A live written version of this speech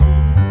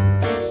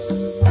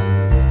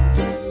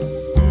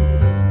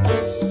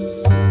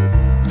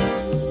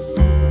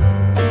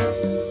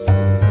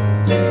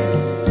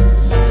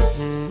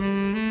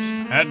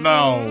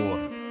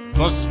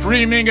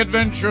Screaming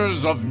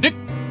Adventures of Nick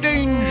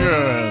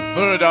Danger,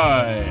 Third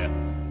Eye.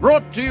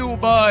 Brought to you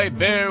by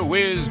Bear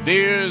Whiz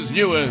Beer's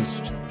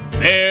newest,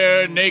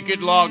 Bear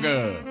Naked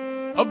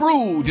Lager. A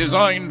brew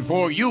designed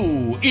for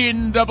you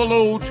in 002.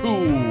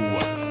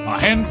 A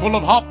handful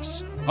of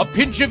hops, a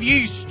pinch of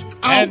yeast,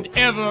 and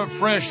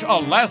ever-fresh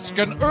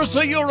Alaskan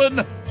Ursa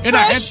urine in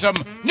a handsome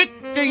Nick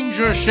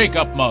Danger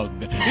shake-up mug.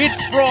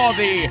 It's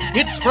frothy,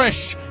 it's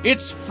fresh,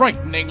 it's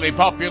frighteningly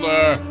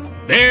popular.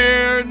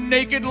 Bear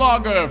Naked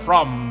Lager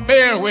from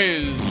Bear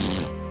Whiz.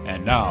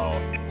 And now,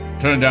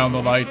 turn down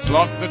the lights,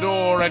 lock the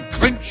door, and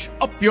clench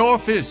up your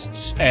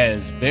fists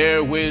as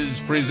Bear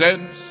Whiz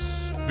presents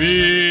B.O.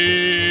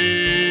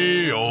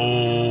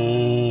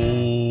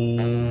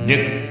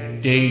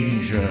 Nick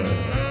Danger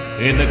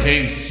in the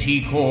case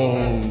he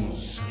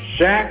calls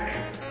Shack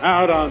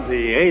Out on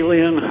the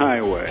Alien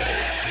Highway.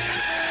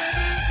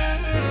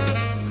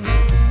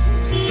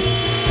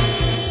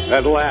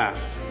 At last,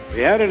 we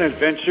had an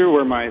adventure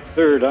where my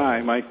third eye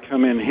might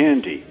come in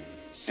handy.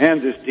 And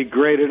this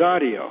degraded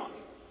audio.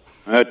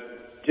 It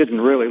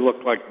didn't really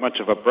look like much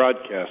of a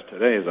broadcast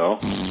today, though.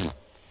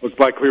 Looked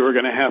like we were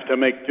going to have to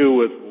make do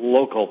with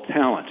local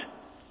talent.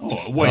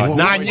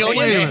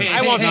 Non-union?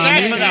 I won't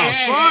stand for that.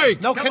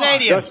 Strike! No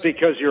Canadians. Just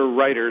because you're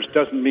writers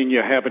doesn't mean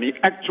you have any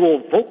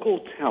actual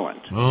vocal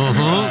talent.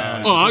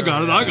 Uh-huh. Oh, I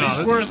got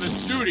it. We're in the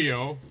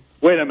studio.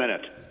 Wait a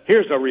minute.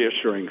 Here's a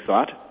reassuring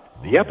thought.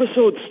 The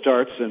episode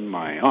starts in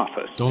my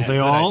office. Don't they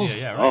all?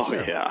 Yeah, right, Oh,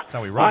 sure. yeah. That's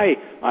how we run.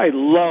 I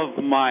love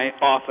my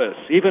office,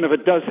 even if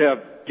it does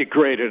have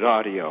degraded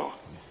audio.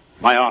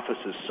 My office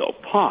is so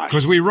posh.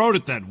 Because we wrote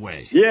it that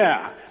way.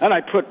 Yeah, and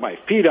I put my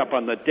feet up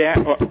on the the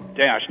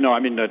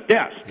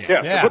desk.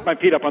 Yeah. I put my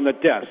feet up on the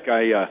desk.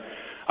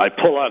 I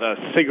pull out a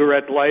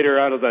cigarette lighter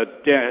out of the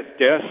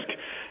desk,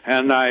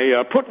 and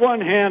I put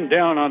one hand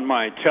down on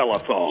my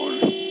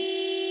telephone.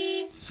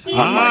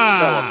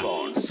 My telephone.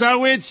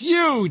 So it's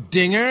you,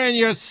 Dinger, and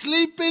you're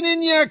sleeping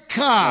in your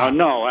car. Oh,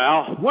 no,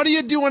 Al. What are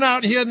you doing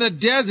out here in the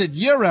desert?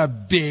 You're a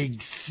big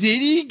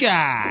city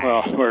guy.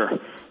 Well, we're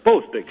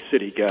both big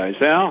city guys,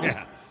 Al.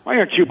 Yeah. Why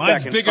aren't you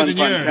Mine's back in bigger Fun than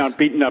Fun yours. Town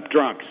beating up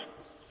drunks?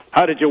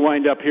 How did you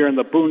wind up here in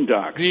the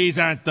boondocks? These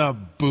aren't the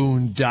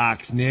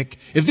boondocks, Nick.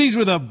 If these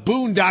were the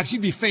boondocks,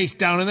 you'd be face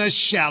down in a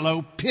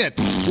shallow pit.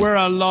 We're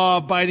a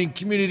law-abiding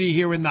community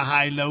here in the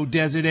high-low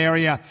desert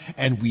area,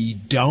 and we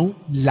don't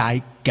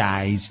like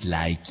guys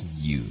like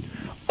you.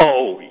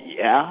 Oh,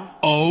 yeah?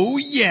 Oh,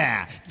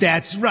 yeah,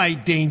 that's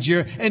right,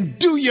 Danger. And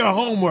do your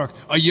homework,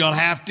 or you'll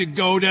have to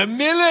go to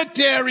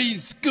military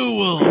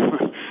school.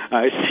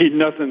 I see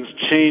nothing's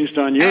changed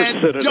on your And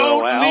citadel,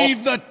 don't Al.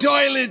 leave the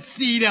toilet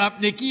seat up,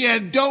 Nicky,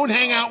 and don't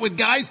hang out with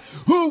guys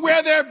who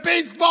wear their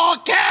baseball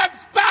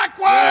caps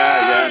backwards!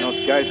 Yeah,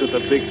 those guys with the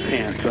big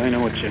pants. I know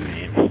what you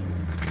mean.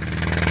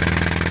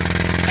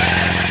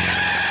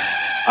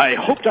 I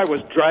hoped I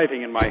was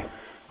driving in my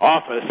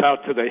office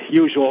out to the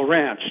usual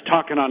ranch,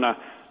 talking on a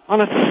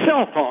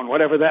cell phone,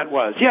 whatever that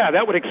was. Yeah,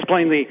 that would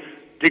explain the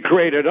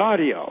degraded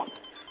audio.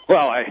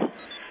 Well, I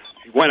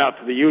went out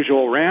to the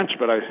usual ranch,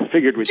 but I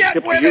figured we'd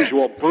skip the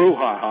usual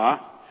brouhaha.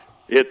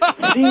 It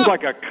seemed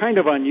like a kind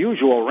of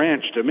unusual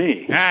ranch to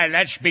me.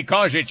 That's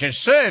because it's a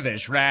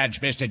service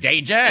ranch, Mr.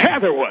 Danger.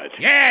 Catherwood.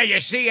 Yeah, you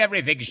see,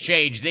 everything's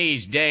changed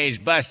these days,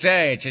 Buster.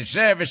 It's a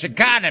service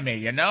economy,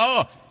 you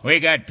know? We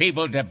got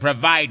people to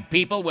provide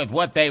people with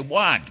what they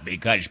want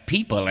because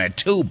people are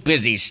too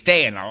busy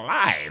staying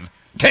alive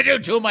to do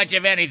too much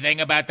of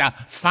anything about the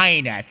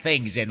finer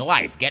things in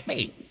life, get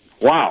me?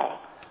 Wow.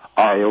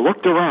 I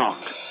looked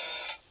around.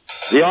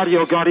 The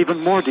audio got even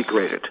more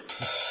degraded.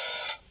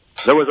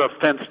 There was a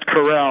fenced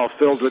corral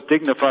filled with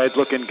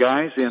dignified-looking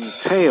guys in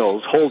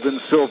tails holding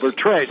silver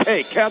trays.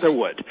 Hey,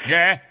 Catherwood.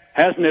 Yeah?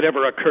 Hasn't it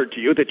ever occurred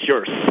to you that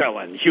you're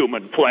selling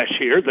human flesh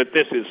here, that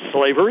this is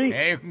slavery?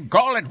 You can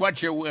call it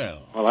what you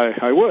will. Well,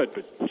 I would,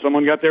 but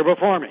someone got there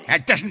before me.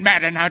 That doesn't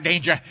matter now,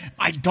 Danger.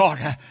 My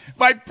daughter,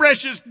 my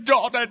precious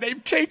daughter,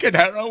 they've taken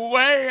her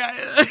away.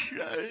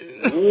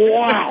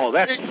 Wow,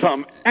 that's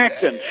some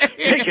acting.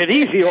 Take it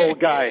easy,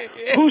 old guy.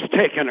 Who's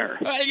taking her?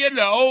 Well, you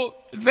know,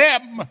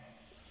 them.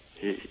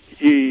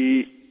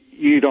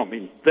 You don't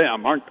mean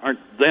them.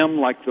 Aren't them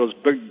like those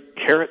big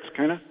carrots,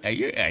 kind of? Are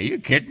you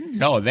kidding?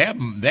 No,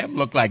 them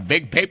look like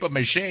big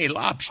papier-mâché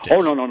lobsters.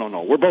 Oh,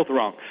 no. We're both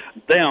wrong.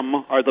 Them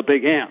are the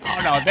big ants.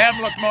 Oh, no, them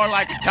look more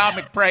like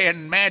atomic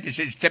praying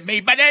mantises to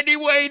me. But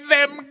anyway,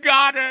 them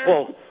got her.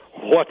 Well,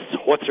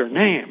 what's her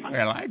name?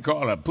 Well, I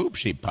call her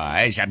Poopsie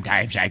Pie.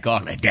 Sometimes I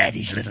call her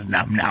Daddy's Little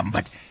Num-Num.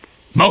 But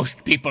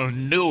most people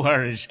knew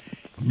her as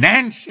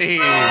Nancy.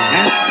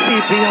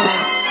 Nancy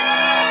Viola.